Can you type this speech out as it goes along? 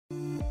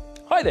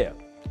Hi there!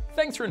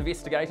 Thanks for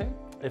investigating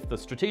if the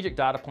strategic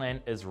data plan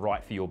is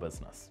right for your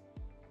business.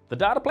 The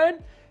data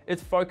plan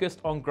is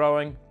focused on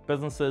growing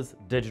businesses'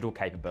 digital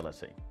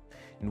capability.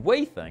 And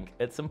we think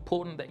it's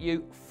important that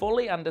you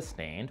fully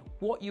understand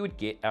what you would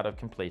get out of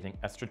completing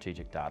a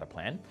strategic data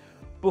plan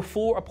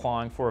before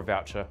applying for a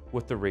voucher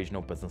with the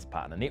Regional Business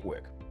Partner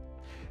Network.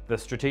 The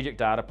strategic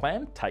data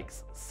plan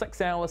takes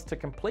 6 hours to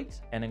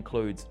complete and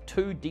includes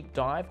 2 deep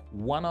dive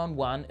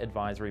one-on-one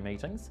advisory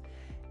meetings.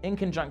 In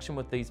conjunction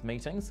with these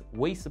meetings,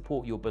 we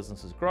support your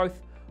business's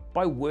growth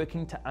by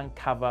working to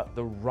uncover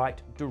the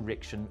right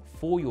direction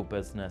for your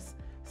business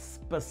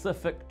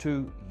specific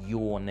to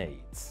your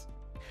needs.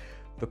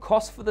 The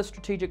cost for the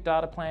strategic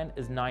data plan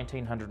is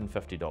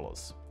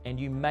 $1,950, and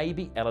you may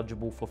be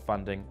eligible for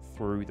funding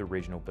through the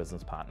Regional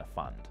Business Partner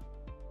Fund.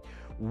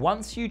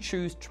 Once you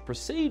choose to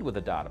proceed with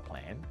a data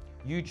plan,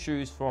 you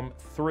choose from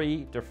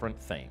 3 different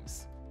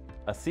themes.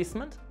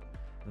 Assessment,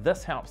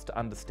 this helps to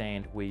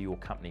understand where your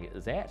company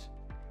is at.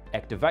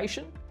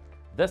 Activation,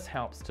 this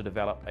helps to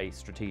develop a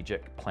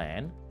strategic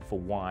plan for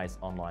wise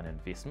online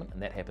investment,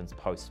 and that happens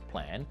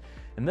post-plan.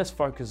 And this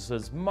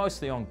focuses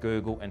mostly on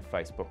Google and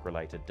Facebook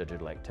related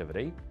digital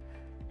activity.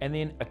 And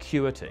then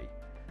Acuity,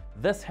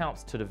 this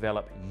helps to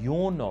develop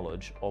your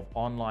knowledge of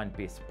online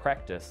best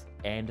practice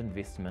and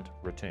investment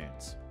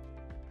returns.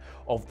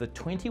 Of the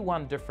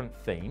 21 different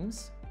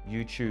themes,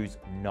 you choose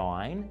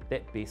 9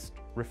 that best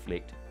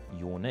reflect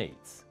your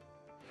needs.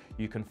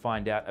 You can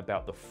find out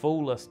about the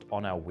full list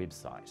on our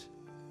website.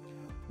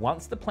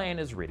 Once the plan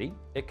is ready,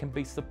 it can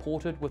be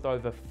supported with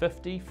over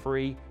 50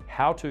 free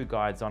how-to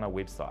guides on our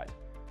website.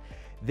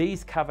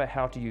 These cover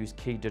how to use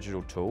key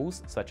digital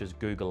tools such as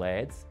Google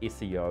Ads,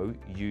 SEO,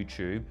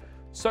 YouTube,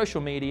 social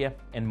media,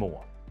 and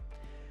more.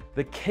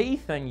 The key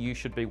thing you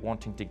should be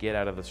wanting to get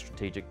out of the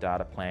strategic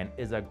data plan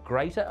is a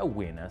greater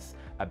awareness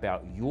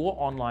about your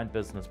online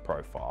business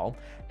profile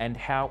and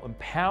how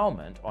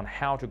empowerment on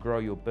how to grow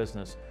your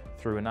business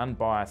through an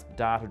unbiased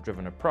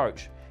data-driven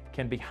approach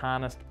can be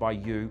harnessed by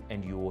you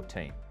and your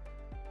team.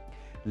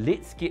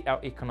 Let's get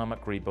our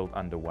economic rebuild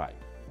underway.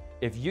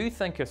 If you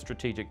think a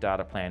strategic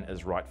data plan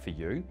is right for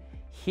you,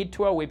 head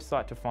to our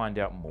website to find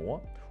out more,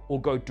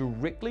 or go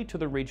directly to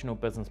the Regional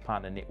Business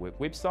Partner Network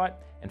website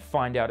and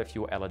find out if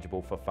you're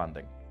eligible for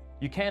funding.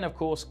 You can, of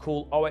course,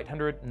 call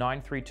 0800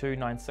 932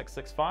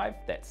 9665,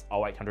 that's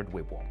 0800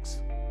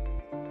 WebWonks.